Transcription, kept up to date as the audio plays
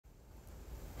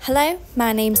Hello,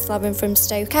 my name's Lauren from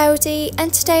Stoke Audi,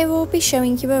 and today we'll be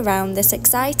showing you around this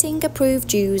exciting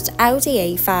approved used Audi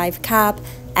A5 Cab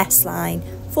S-Line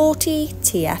 40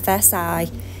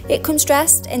 TFSI. It comes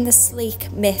dressed in the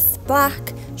sleek Myth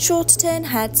Black, sure to turn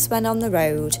heads when on the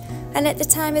road, and at the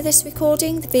time of this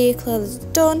recording the vehicle has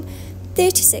done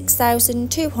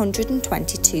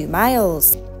 36,222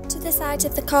 miles. To the side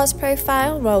of the car's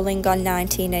profile, rolling on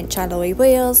 19-inch alloy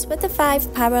wheels with a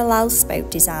 5 parallel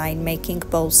spoke design, making a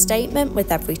bold statement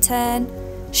with every turn.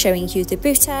 Showing you the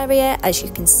boot area, as you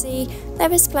can see,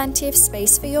 there is plenty of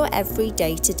space for your every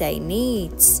day-to-day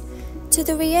needs. To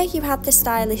the rear you have the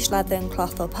stylish leather and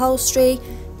cloth upholstery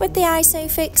with the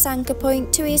ISOFIX anchor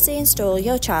point to easily install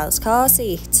your child's car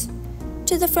seat.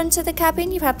 To the front of the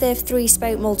cabin you have the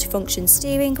 3-spoke multifunction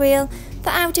steering wheel, the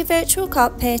Audi virtual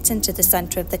cockpit, and to the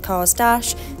centre of the car's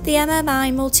dash, the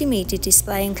MMI multimedia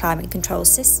display and climate control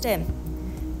system.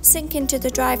 Sink into the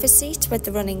driver's seat with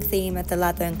the running theme of the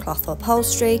leather and cloth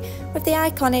upholstery with the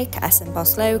iconic S &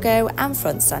 Boss logo and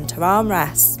front centre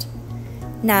armrest.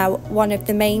 Now, one of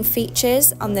the main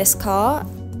features on this car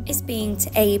is being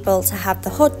able to have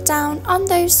the hood down on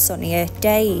those sunnier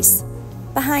days.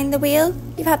 Behind the wheel,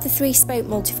 you have the 3-spoke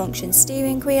multifunction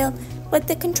steering wheel with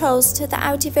the controls to the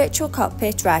Audi virtual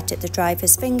cockpit right at the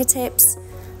driver's fingertips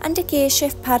and a gear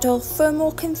shift paddle for a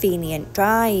more convenient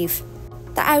drive.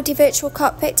 The Audi virtual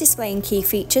cockpit displaying key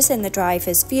features in the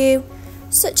driver's view,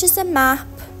 such as a map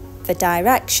for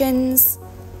directions,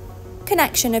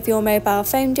 connection of your mobile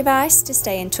phone device to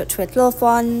stay in touch with loved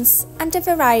ones, and a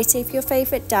variety of your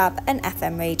favourite DAB and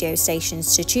FM radio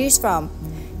stations to choose from.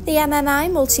 The MMI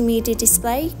multimedia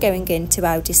display going into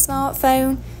Audi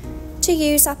smartphone, to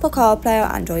use Apple CarPlay or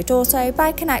Android Auto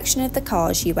by connection of the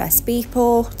car's USB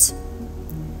port,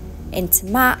 into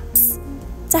Maps,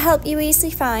 to help you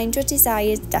easily find your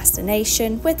desired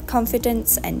destination with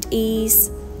confidence and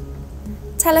ease,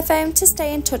 telephone to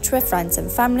stay in touch with friends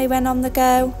and family when on the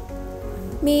go,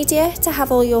 media to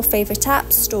have all your favourite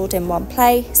apps stored in one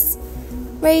place,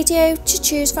 radio to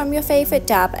choose from your favourite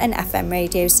DAB and FM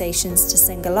radio stations to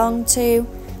sing along to,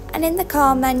 and in the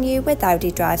car menu with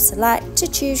Audi Drive Select to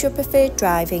choose your preferred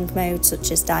driving mode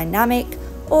such as dynamic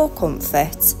or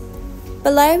comfort.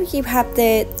 Below you have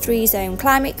the 3-zone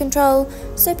climate control,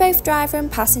 so both driver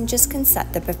and passengers can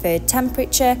set the preferred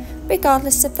temperature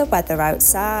regardless of the weather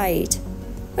outside,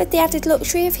 with the added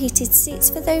luxury of heated seats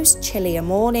for those chillier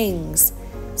mornings.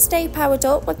 Stay powered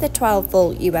up with the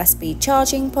 12-volt USB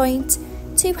charging point,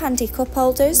 2 handy cup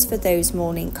holders for those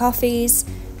morning coffees,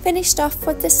 finished off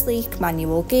with the sleek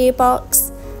manual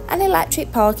gearbox, an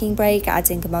electric parking brake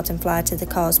adding a modern flair to the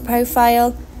car's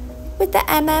profile, with the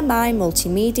MMI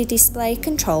multimedia display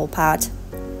control pad.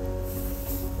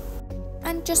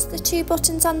 And just the 2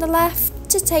 buttons on the left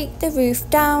to take the roof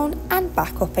down and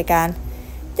back up again.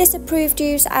 This approved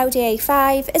used Audi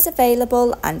A5 is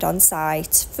available and on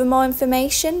site. For more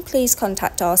information, please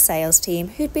contact our sales team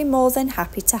who'd be more than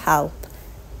happy to help.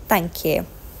 Thank you.